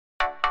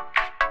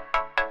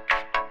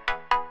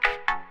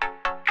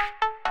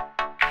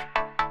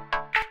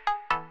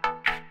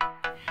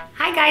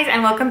Hi guys,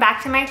 and welcome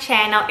back to my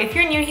channel. If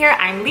you're new here,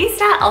 I'm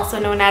Lisa, also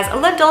known as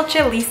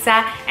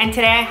ladolcelisa, and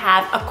today I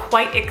have a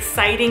quite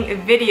exciting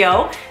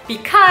video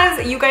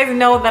because you guys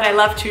know that I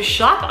love to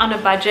shop on a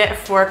budget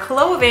for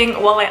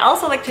clothing, while I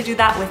also like to do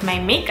that with my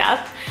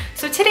makeup.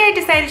 So today I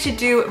decided to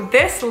do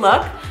this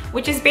look,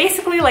 which is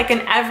basically like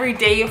an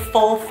everyday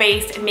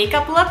full-faced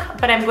makeup look,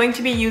 but I'm going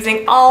to be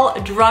using all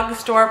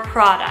drugstore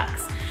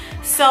products.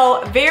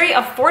 So very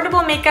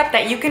affordable makeup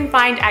that you can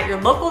find at your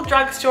local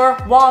drugstore,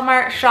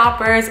 Walmart,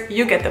 Shoppers,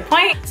 you get the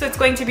point. So it's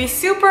going to be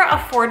super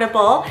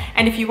affordable,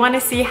 and if you want to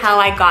see how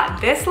I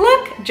got this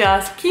look,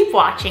 just keep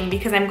watching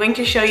because I'm going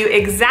to show you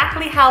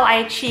exactly how I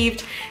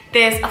achieved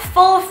this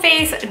full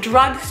face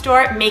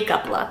drugstore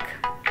makeup look.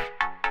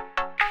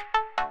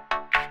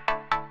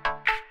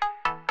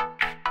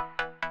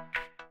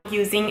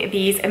 Using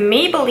these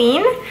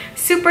Maybelline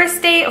Super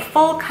Stay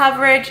Full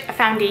Coverage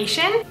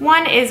Foundation.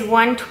 One is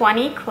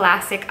 120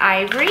 Classic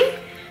Ivory,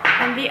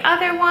 and the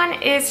other one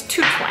is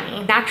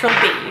 220 Natural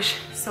Beige.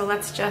 So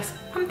let's just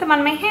pump them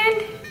on my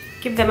hand,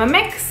 give them a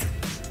mix,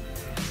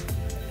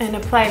 and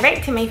apply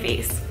right to my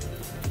face.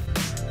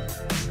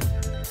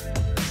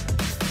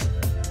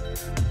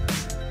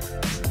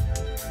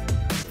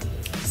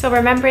 So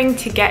remembering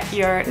to get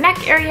your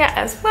neck area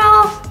as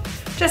well.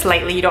 Just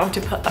lightly, you don't have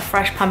to put a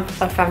fresh pump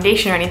of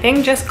foundation or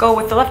anything. Just go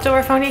with the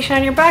leftover foundation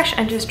on your brush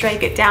and just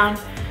drag it down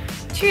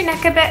to your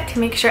neck a bit to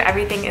make sure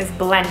everything is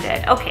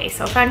blended. Okay,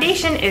 so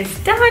foundation is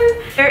done.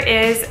 There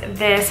is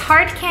this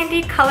Hard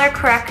Candy Color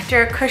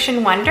Corrector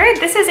Cushion Wonder.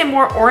 This is a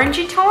more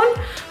orangey tone,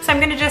 so I'm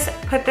gonna just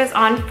put this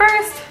on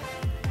first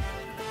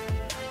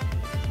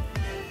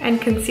and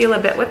conceal a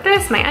bit with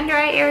this, my under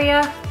eye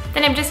area.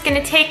 Then I'm just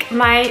gonna take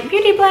my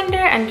beauty blender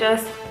and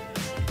just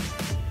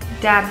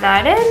dab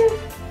that in.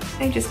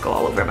 I just go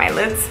all over my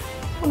lids,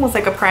 almost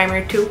like a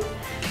primer too.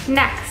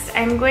 Next,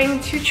 I'm going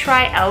to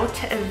try out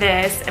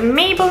this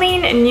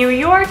Maybelline New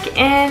York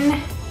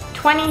in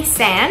 20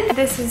 Sand.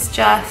 This is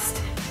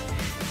just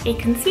a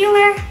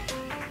concealer.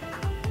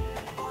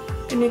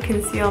 I'm gonna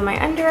conceal my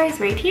under eyes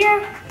right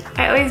here.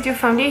 I always do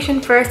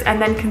foundation first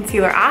and then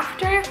concealer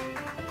after.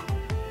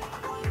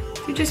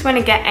 You just want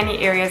to get any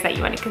areas that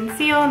you want to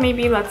conceal.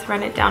 Maybe let's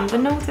run it down the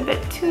nose a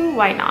bit too,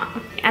 why not?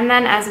 And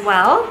then as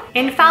well,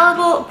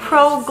 Infallible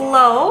Pro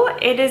Glow.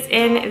 It is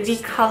in the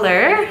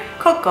color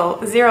Cocoa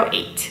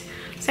 08.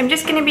 So I'm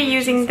just going to be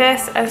using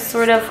this as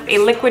sort of a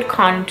liquid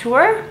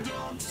contour.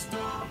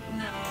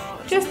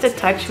 Just a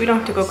touch, we don't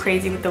have to go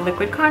crazy with the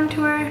liquid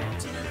contour.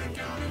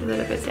 A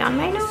little bit down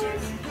my nose.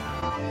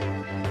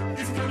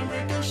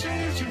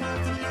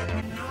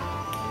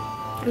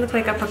 I look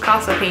like a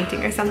Picasso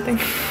painting or something.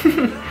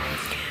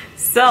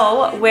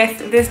 So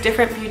with this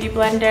different beauty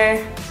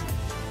blender,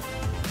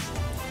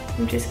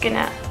 I'm just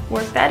gonna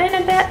work that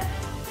in a bit.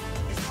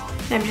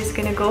 I'm just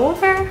gonna go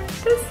over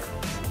this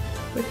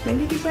with my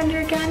beauty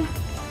blender again,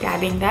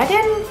 dabbing that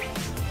in.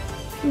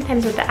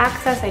 Sometimes with the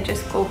access, I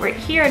just go right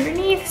here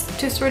underneath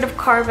to sort of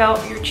carve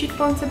out your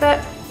cheekbones a bit.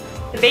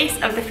 The base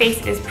of the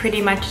face is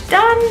pretty much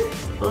done.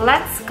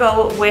 Let's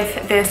go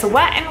with this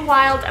Wet n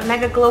Wild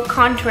Mega Glow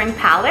Contouring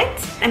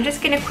Palette. I'm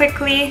just gonna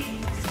quickly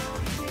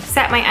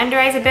set my under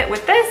eyes a bit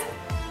with this.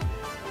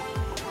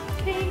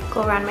 Okay,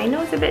 go around my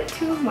nose a bit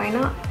too, why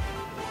not?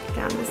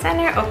 Down the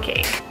center,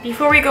 okay.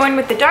 Before we go in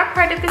with the dark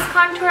part of this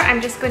contour,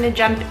 I'm just gonna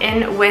jump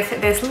in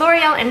with this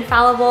L'Oreal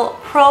Infallible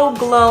Pro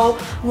Glow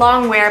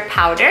Long Wear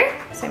Powder.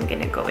 So I'm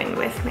gonna go in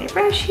with my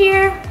brush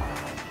here,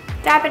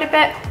 dab it a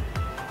bit,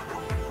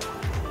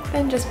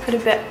 then just put a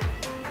bit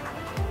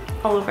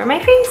all over my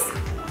face,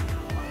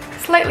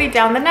 slightly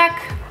down the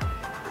neck.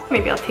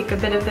 Maybe I'll take a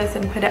bit of this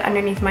and put it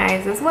underneath my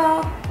eyes as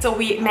well. So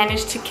we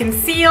managed to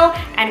conceal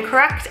and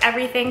correct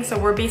everything. So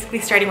we're basically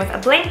starting with a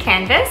blank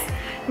canvas.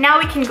 Now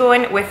we can go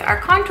in with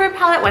our contour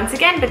palette once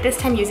again, but this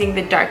time using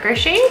the darker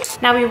shade.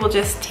 Now we will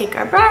just take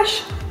our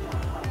brush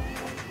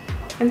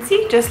and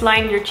see, just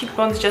line your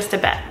cheekbones just a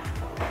bit.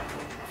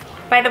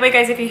 By the way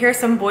guys, if you hear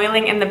some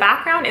boiling in the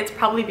background, it's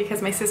probably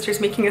because my sister's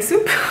making a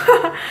soup.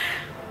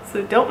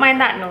 So don't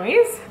mind that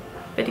noise.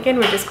 But again,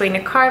 we're just going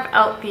to carve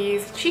out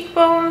these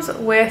cheekbones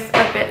with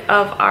a bit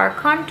of our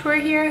contour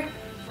here.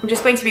 I'm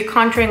just going to be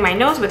contouring my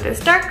nose with this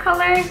dark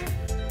color.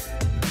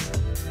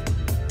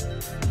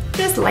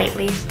 Just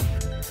lightly.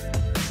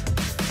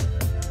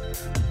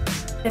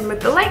 Then with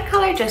the light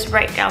color, just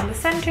right down the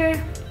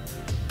center.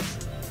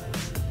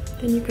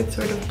 Then you could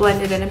sort of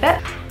blend it in a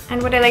bit.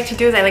 And what I like to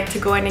do is I like to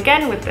go in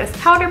again with this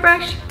powder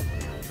brush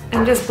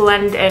and just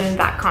blend in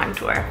that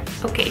contour.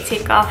 Okay,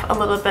 take off a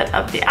little bit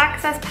of the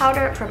excess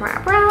powder from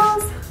our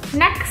brows.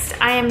 Next,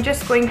 I am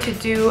just going to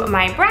do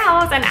my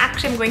brows, and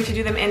actually I'm going to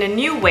do them in a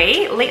new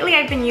way. Lately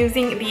I've been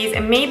using these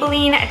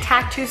Maybelline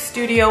Tattoo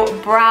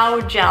Studio Brow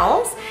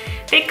Gels.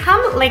 They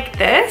come like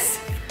this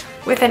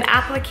with an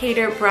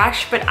applicator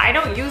brush, but I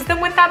don't use them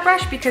with that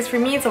brush because for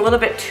me it's a little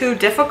bit too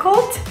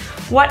difficult.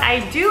 What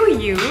I do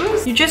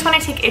use, you just want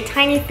to take a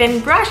tiny thin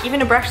brush,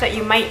 even a brush that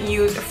you might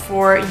use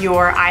for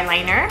your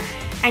eyeliner,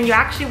 and you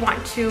actually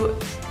want to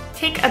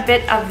take a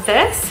bit of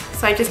this.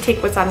 So I just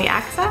take what's on the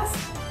excess,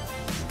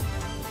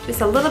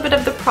 just a little bit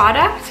of the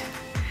product,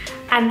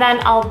 And then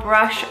I'll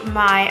brush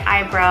my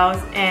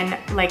eyebrows in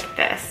like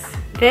this.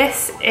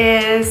 This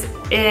is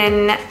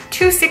in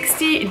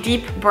 260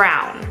 deep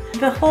brown.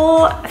 The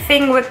whole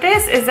thing with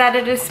this is that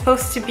it is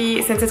supposed to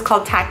be, since it's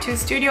called Tattoo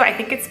Studio, I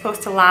think it's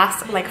supposed to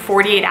last like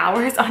 48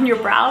 hours on your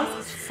brows.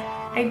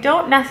 I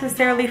don't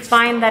necessarily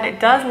find that it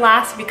does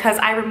last because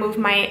I remove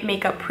my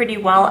makeup pretty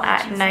well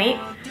at night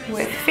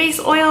with face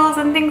oils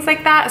and things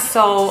like that,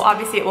 so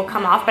obviously it will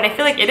come off, but I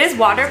feel like it is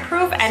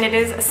waterproof and it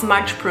is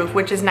smudge proof,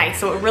 which is nice,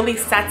 so it really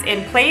sets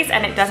in place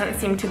and it doesn't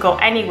seem to go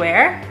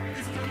anywhere,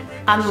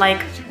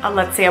 unlike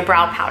let's say a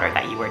brow powder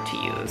that you were to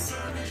use.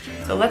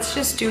 So let's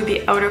just do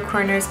the outer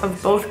corners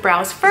of both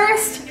brows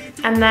first,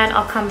 and then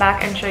I'll come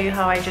back and show you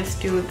how I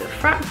just do the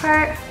front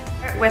part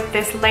with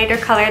this lighter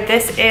color.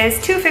 This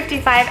is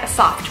 255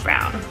 soft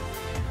brown.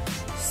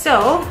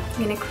 So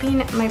I'm gonna clean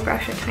my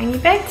brush a tiny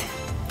bit.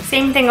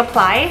 Same thing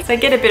applies. So I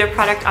get a bit of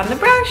product on the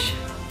brush.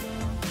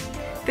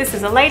 This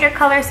is a lighter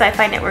color, so I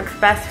find it works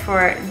best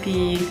for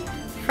the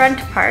front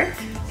part.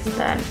 And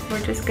then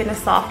we're just gonna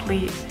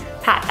softly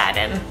pat that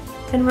in.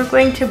 Then we're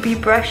going to be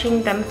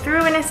brushing them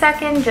through in a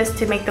second just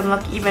to make them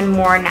look even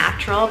more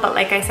natural. But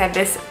like I said,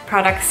 this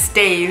product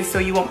stays, so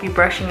you won't be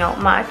brushing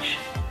out much.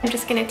 I'm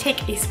just gonna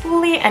take a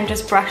spoolie and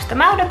just brush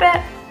them out a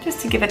bit,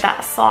 just to give it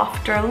that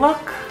softer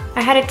look.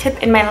 I had a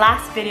tip in my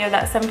last video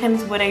that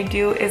sometimes what I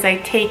do is I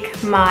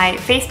take my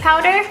face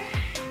powder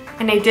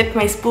and I dip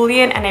my spoolie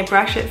in and I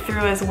brush it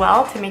through as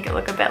well to make it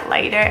look a bit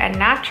lighter and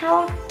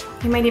natural.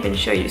 I might even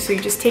show you. So you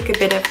just take a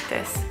bit of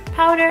this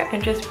powder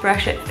and just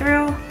brush it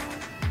through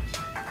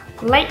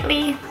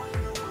lightly.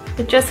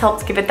 It just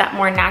helps give it that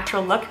more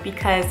natural look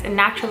because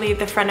naturally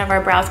the front of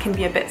our brows can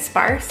be a bit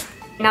sparse.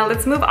 Now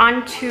let's move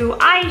on to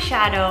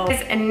eyeshadow.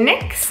 This is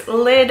NYX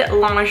Lid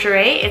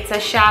Lingerie. It's a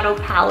shadow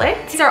palette.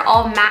 These are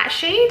all matte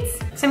shades.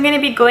 So I'm gonna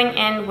be going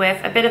in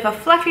with a bit of a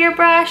fluffier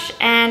brush,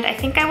 and I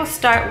think I will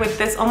start with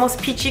this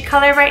almost peachy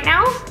color right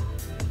now.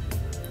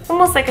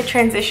 Almost like a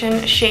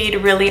transition shade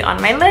really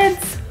on my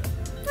lids.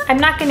 I'm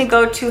not gonna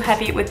go too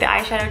heavy with the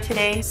eyeshadow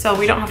today, so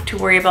we don't have to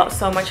worry about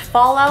so much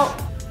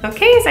fallout.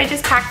 Okay, so I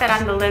just packed that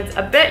on the lids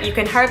a bit. You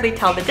can hardly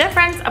tell the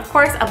difference. Of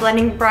course, a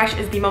blending brush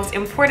is the most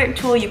important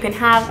tool you can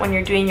have when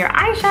you're doing your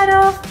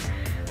eyeshadow.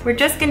 We're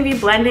just gonna be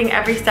blending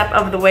every step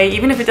of the way,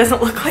 even if it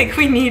doesn't look like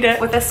we need it.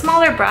 With a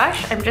smaller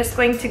brush, I'm just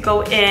going to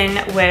go in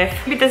with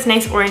maybe this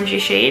nice orangey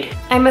shade.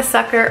 I'm a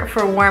sucker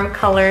for warm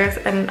colors,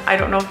 and I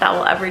don't know if that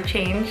will ever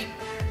change,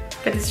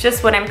 but it's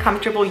just what I'm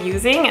comfortable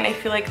using, and I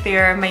feel like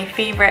they're my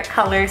favorite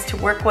colors to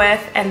work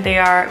with, and they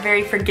are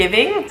very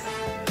forgiving.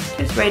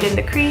 Just right in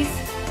the crease.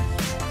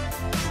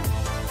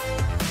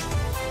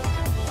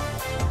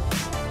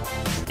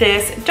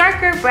 This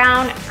darker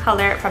brown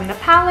color from the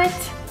palette.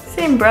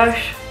 Same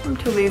brush. I'm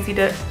too lazy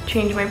to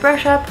change my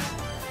brush up.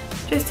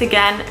 Just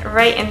again,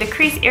 right in the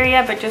crease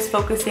area, but just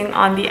focusing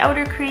on the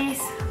outer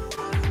crease.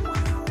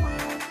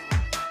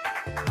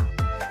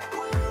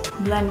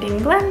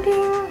 Blending,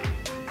 blending.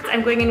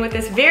 I'm going in with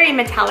this very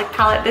metallic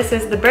palette. This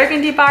is the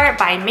Burgundy Bar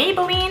by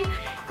Maybelline.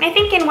 And I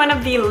think in one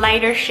of the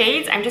lighter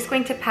shades, I'm just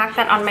going to pack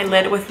that on my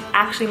lid with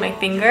actually my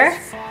finger.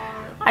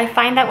 I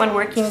find that when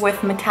working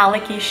with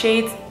metallic-y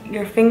shades,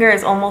 your finger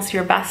is almost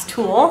your best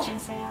tool.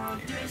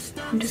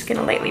 I'm just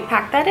gonna lightly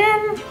pack that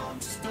in.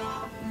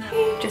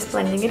 Okay, just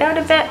blending it out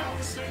a bit.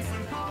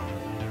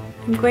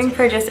 I'm going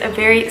for just a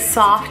very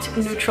soft,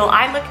 neutral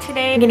eye look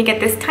today. I'm gonna get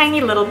this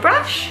tiny little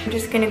brush. I'm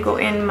just gonna go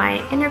in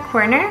my inner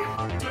corner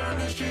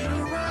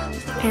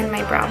and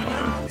my brow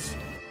bone.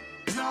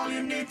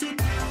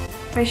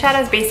 My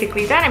shadow's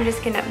basically done. I'm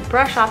just gonna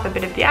brush off a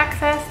bit of the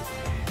excess.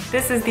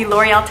 This is the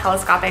L'Oreal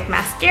Telescopic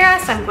Mascara,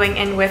 so I'm going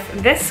in with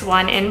this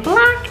one in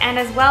black, and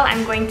as well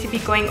I'm going to be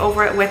going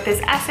over it with this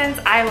Essence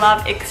I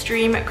Love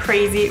Extreme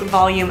Crazy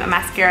Volume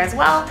Mascara as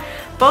well.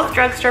 Both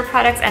drugstore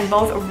products and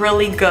both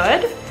really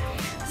good.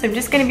 So I'm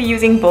just going to be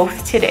using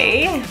both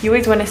today. You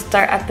always want to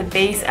start at the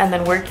base and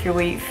then work your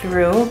way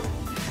through.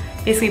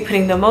 Basically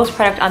putting the most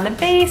product on the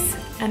base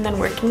and then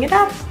working it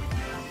up.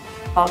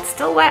 While it's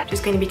still wet,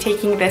 just going to be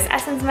taking this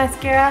Essence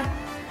mascara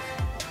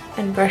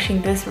and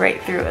brushing this right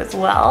through as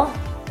well.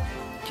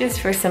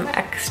 Just for some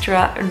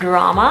extra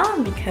drama,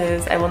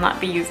 because I will not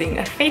be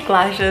using fake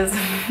lashes.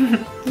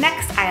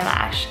 Next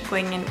eyelash,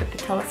 going in with the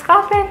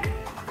telescopic.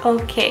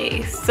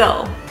 Okay,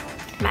 so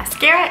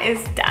mascara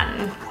is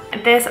done.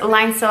 This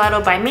Line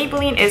Stiletto by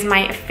Maybelline is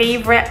my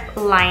favorite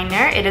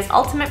liner. It is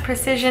Ultimate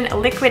Precision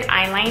Liquid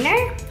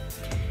Eyeliner.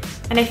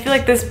 And I feel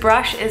like this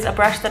brush is a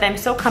brush that I'm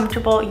so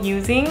comfortable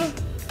using.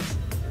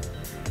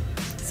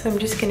 So I'm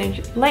just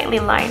gonna lightly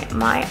line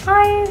my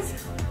eyes.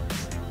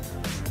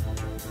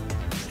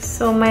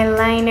 So my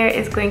liner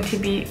is going to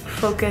be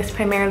focused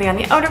primarily on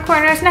the outer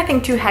corners,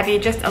 nothing too heavy,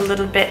 just a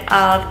little bit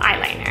of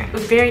eyeliner. It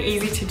was very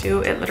easy to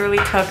do. It literally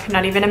took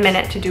not even a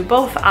minute to do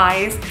both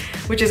eyes,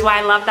 which is why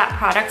I love that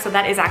product. So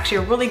that is actually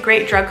a really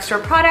great drugstore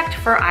product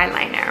for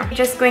eyeliner.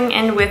 Just going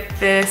in with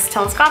this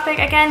telescopic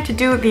again to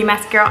do the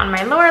mascara on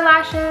my lower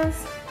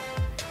lashes.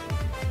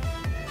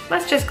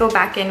 Let's just go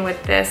back in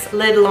with this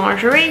Lid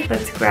Lingerie.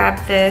 Let's grab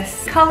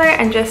this color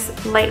and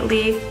just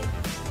lightly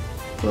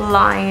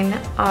line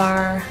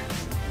our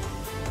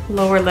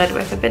lower lid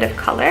with a bit of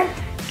color.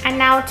 And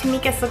now to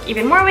make us look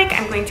even more awake,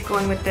 I'm going to go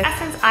in with the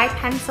Essence Eye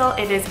Pencil.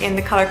 It is in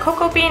the color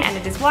Cocoa Bean and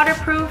it is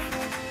waterproof.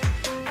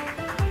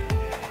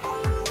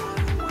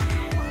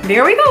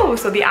 There we go,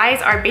 so the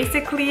eyes are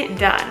basically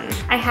done.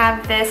 I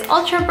have this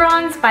Ultra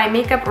Bronze by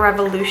Makeup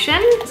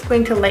Revolution. Just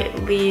going to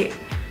lightly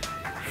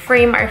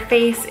frame our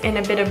face in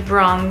a bit of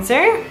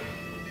bronzer.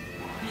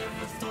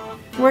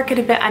 Work it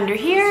a bit under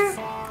here.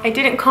 I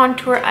didn't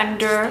contour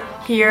under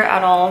here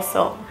at all,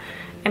 so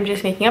I'm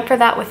just making up for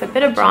that with a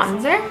bit of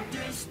bronzer.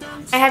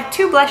 I have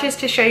two blushes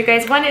to show you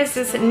guys. One is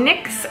this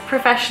NYX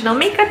Professional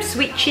Makeup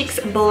Sweet Cheeks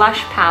Blush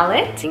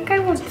Palette. I think I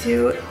will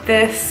do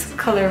this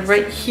color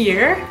right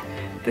here.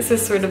 This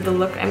is sort of the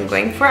look I'm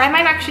going for. I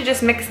might actually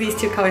just mix these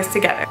two colors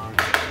together.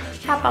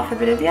 Tap off a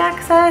bit of the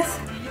excess.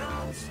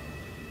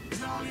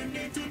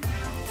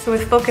 So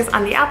with focus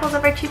on the apples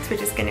of our cheeks, we're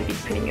just gonna be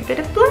putting a bit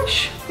of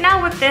blush.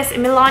 Now with this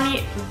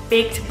Milani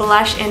Baked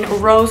Blush in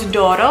Rose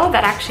D'Oro,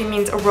 that actually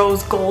means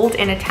rose gold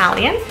in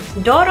Italian.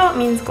 D'Oro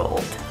means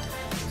gold.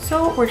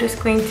 So we're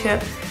just going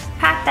to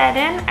pat that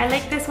in. I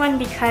like this one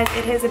because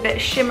it is a bit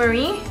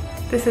shimmery.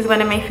 This is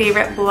one of my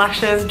favorite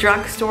blushes,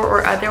 drugstore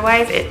or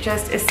otherwise. It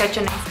just is such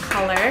a nice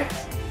color.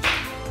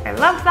 I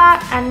love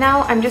that. And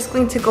now I'm just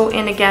going to go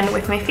in again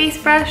with my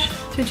face brush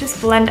to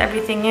just blend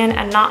everything in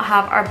and not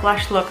have our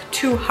blush look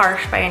too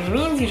harsh by any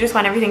means. You just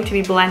want everything to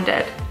be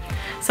blended.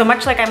 So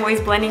much like I'm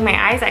always blending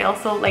my eyes, I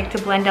also like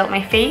to blend out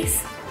my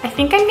face. I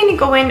think I'm gonna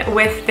go in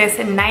with this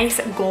nice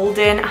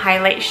golden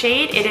highlight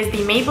shade. It is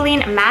the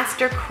Maybelline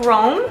Master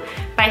Chrome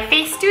by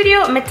Face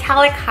Studio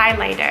Metallic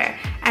Highlighter.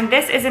 And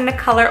this is in the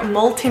color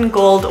Molten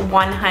Gold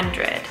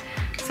 100.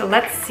 So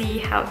let's see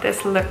how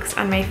this looks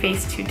on my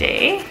face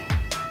today.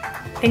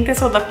 I think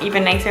this would look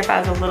even nicer if I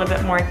was a little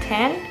bit more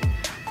tan.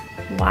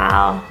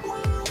 Wow.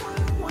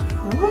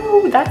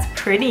 Ooh, that's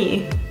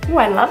pretty. Ooh,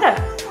 I love it.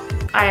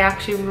 I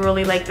actually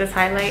really like this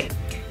highlight.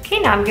 Okay,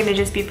 now I'm gonna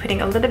just be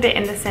putting a little bit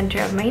in the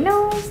center of my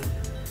nose,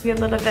 a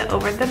little bit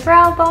over the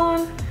brow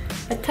bone,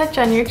 a touch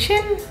on your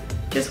chin.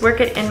 Just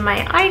work it in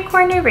my eye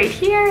corner right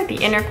here, the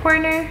inner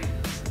corner,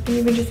 and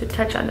even just a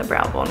touch on the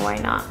brow bone, why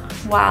not?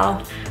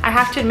 Wow, I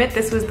have to admit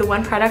this was the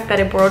one product that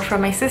I borrowed from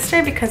my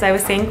sister because I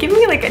was saying, give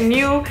me like a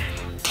new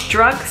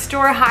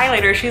drugstore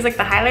highlighter. She's like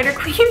the highlighter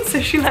queen,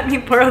 so she let me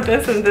borrow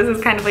this, and this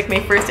is kind of like my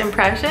first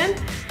impression.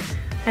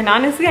 And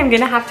honestly, I'm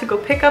gonna have to go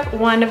pick up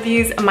one of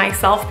these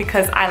myself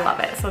because I love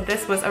it. So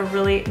this was a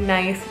really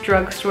nice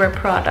drugstore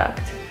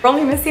product. We're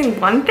only missing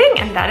one thing,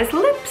 and that is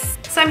lips.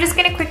 So I'm just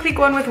gonna quickly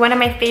go in with one of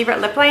my favorite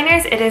lip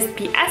liners. It is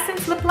the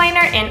Essence lip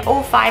liner in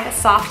 05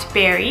 Soft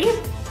Berry.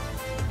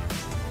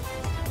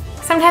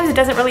 Sometimes it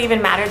doesn't really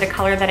even matter the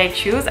color that I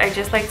choose. I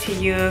just like to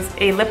use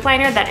a lip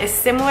liner that is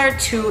similar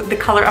to the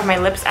color of my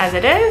lips as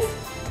it is,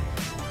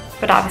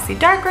 but obviously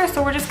darker.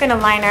 So we're just gonna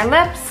line our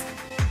lips.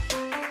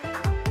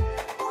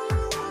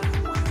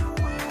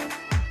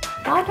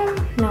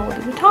 Bottom, now we'll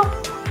do the top.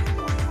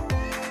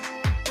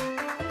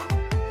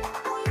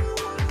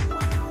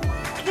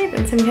 Okay,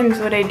 then sometimes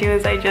what I do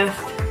is I just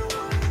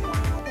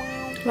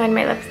line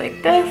my lips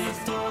like this.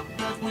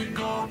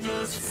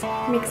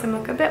 Makes them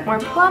look a bit more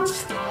plump.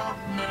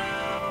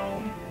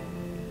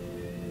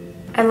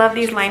 I love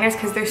these liners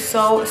because they're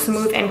so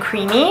smooth and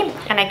creamy,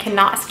 and I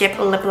cannot skip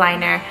a lip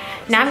liner.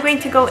 Now I'm going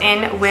to go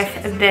in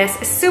with this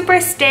Super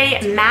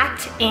Stay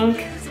Matte Ink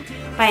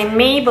by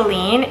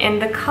Maybelline in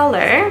the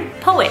color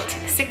Poet,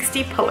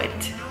 60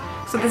 Poet.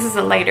 So this is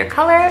a lighter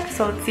color,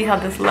 so let's see how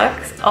this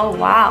looks. Oh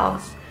wow,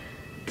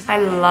 I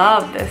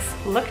love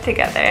this look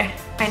together.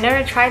 I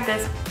never tried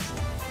this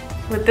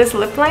with this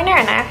lip liner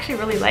and I actually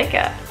really like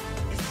it.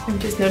 I'm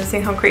just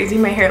noticing how crazy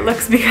my hair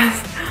looks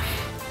because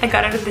I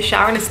got out of the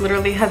shower and this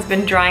literally has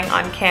been drying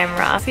on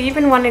camera. So you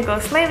even want to go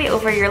slightly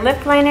over your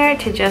lip liner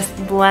to just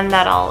blend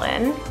that all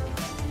in.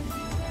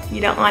 You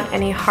don't want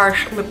any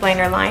harsh lip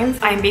liner lines.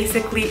 I'm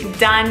basically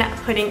done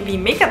putting the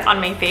makeup on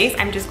my face.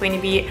 I'm just going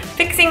to be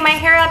fixing my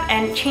hair up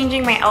and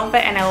changing my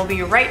outfit, and I will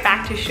be right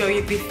back to show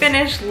you the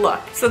finished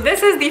look. So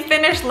this is the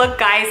finished look,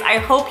 guys. I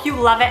hope you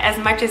love it as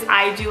much as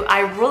I do.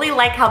 I really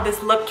like how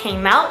this look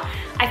came out.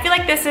 I feel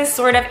like this is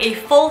sort of a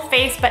full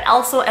face, but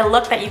also a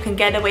look that you can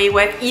get away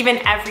with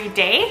even every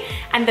day.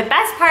 And the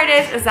best part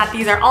is that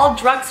these are all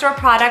drugstore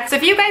products. So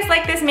if you guys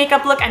like this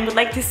makeup look and would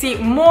like to see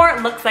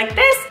more looks like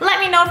this, let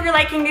me know if you're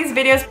liking these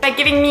videos by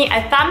giving me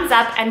a thumbs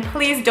up, and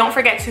please don't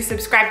forget to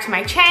subscribe to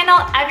my channel.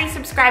 Every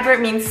subscriber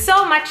means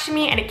so much to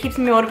me and it keeps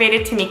me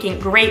motivated to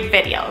making great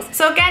videos.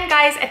 So again,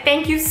 guys,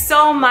 thank you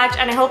so much,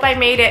 and I hope I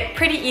made it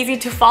pretty easy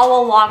to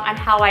follow along on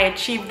how I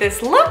achieved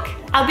this look.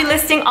 I'll be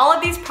listing all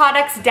of these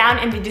products down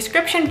in the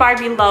description bar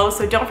below,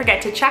 so don't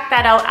forget to check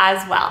that out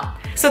as well.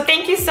 So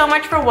thank you so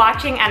much for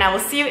watching, and I will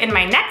see you in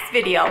my next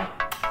video.